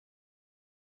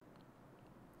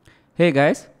Hey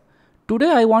guys, today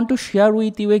I want to share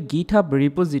with you a GitHub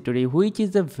repository which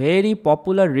is a very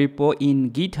popular repo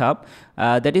in GitHub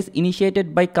that is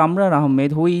initiated by Kamran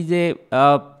Ahmed, who is a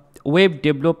web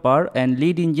developer and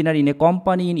lead engineer in a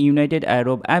company in United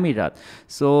Arab Emirates.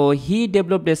 So he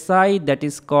developed a site that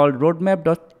is called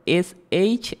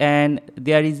roadmap.sh, and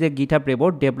there is a GitHub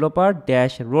repo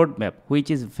developer-roadmap which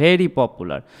is very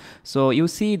popular. So you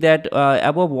see that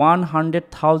above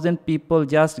 100,000 people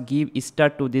just give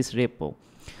start to this repo.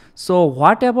 So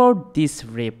what about this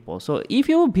repo? So if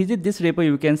you visit this repo,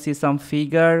 you can see some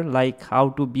figure like how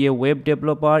to be a web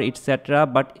developer, etc.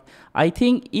 But I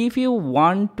think if you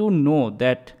want to know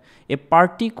that a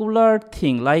particular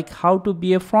thing like how to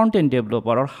be a front-end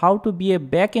developer or how to be a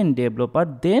back-end developer,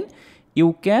 then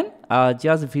you can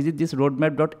just visit this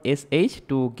roadmap.sh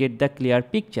to get the clear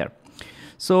picture.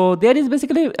 So there is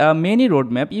basically many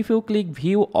roadmap. If you click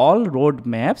view all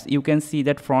roadmaps, you can see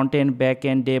that front end, back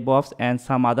end, DevOps, and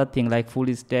some other thing like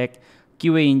full stack,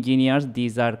 QA engineers,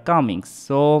 these are coming.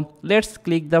 So let's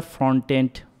click the front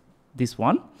end, this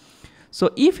one. So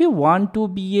if you want to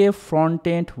be a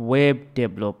front-end web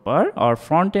developer or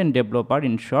front-end developer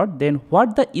in short, then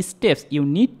what the steps you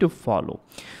need to follow?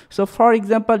 So for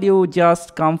example, you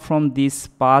just come from this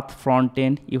path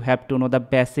front-end. You have to know the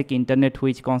basic internet,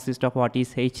 which consists of what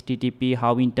is HTTP,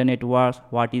 how internet works,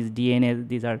 what is DNS.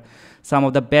 These are some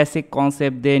of the basic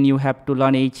concepts. Then you have to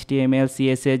learn HTML,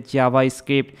 CSS,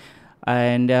 JavaScript.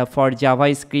 And for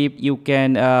JavaScript, you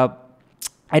can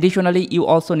additionally, you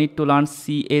also need to learn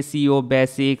SEO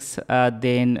basics,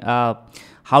 then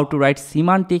how to write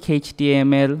semantic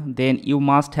HTML. Then you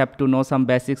must have to know some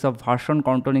basics of version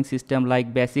controlling system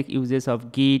like basic uses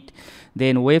of Git,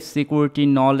 then web security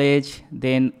knowledge,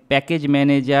 then package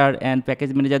manager, and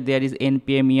package manager there is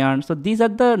npm yarn. So these are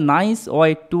the nice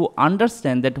way to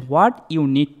understand that what you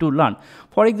need to learn.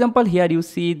 For example, here you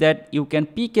see that you can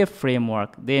pick a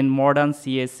framework, then modern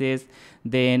CSS.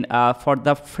 Then for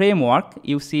the framework,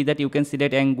 you see that you can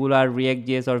select Angular,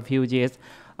 React.js, or Vue.js.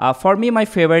 For me, my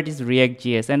favorite is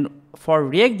React.js. And for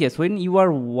React.js, when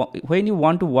you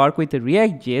want to work with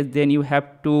React.js, then you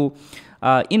have to,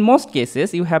 in most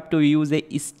cases, you have to use a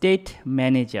state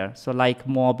manager. So like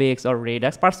MobX or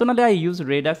Redux. Personally, I use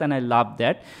Redux and I love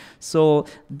that. So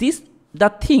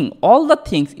all the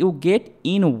things you get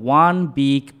in one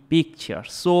big picture.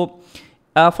 So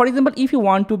for example, if you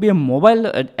want to be a mobile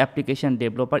application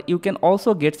developer, you can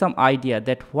also get some idea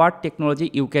that what technology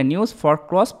you can use for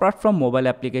cross-platform mobile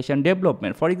application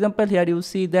development. For example, here you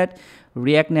see that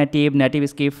React Native,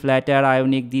 NativeScript, Flutter,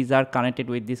 Ionic, these are connected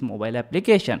with this mobile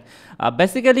application.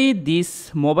 Basically,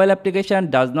 this mobile application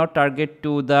does not target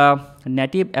to the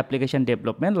native application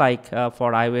development like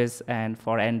for iOS and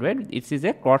for Android. It is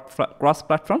a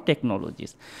cross-platform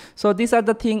technologies. So these are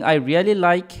the things I really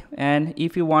like. And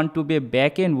if you want to be a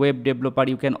back-end web developer,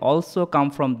 you can also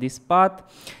come from this path.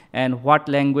 And what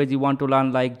language you want to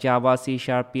learn like Java, C#,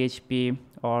 PHP,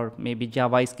 or maybe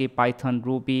JavaScript, Python,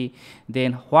 Ruby.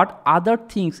 Then what other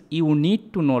things you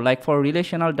need to know, like for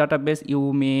relational database,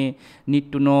 you may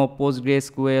need to know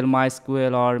PostgreSQL,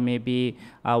 MySQL, or maybe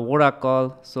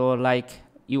Oracle. So like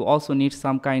you also need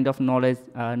some kind of knowledge,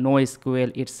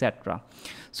 NoSQL, etc.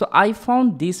 So I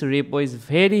found this repo is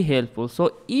very helpful.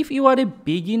 So if you are a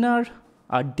beginner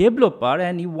developer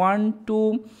and you want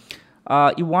to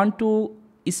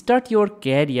start your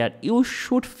career, you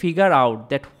should figure out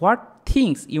that what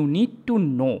things you need to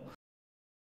know.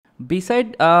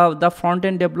 Beside the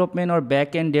front-end development or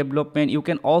back-end development, you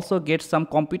can also get some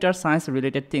computer science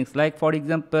related things. Like for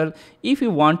example, if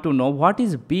you want to know what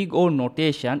is big O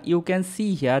notation, you can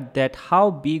see here that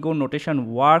how big O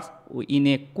notation works in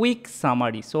a quick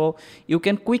summary. So you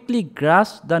can quickly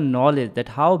grasp the knowledge that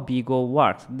how big O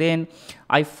works. Then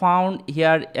I found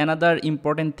here another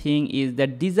important thing is the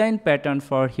design pattern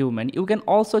for human. You can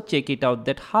also check it out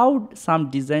that how some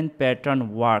design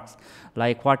pattern works,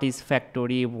 like what is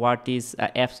factory, what is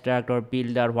abstract or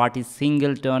builder, what is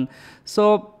singleton.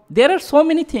 So there are so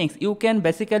many things you can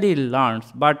basically learn,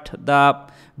 but the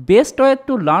best way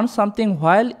to learn something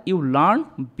while you learn,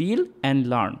 build and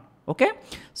learn. Okay,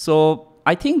 so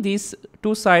I think these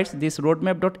two sites, this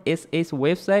roadmap.sh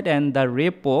website and the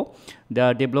repo,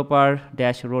 the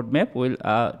developer-roadmap, will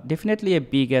definitely a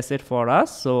big asset for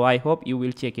us. So I hope you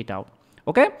will check it out.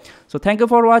 Okay, so thank you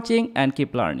for watching and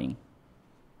keep learning.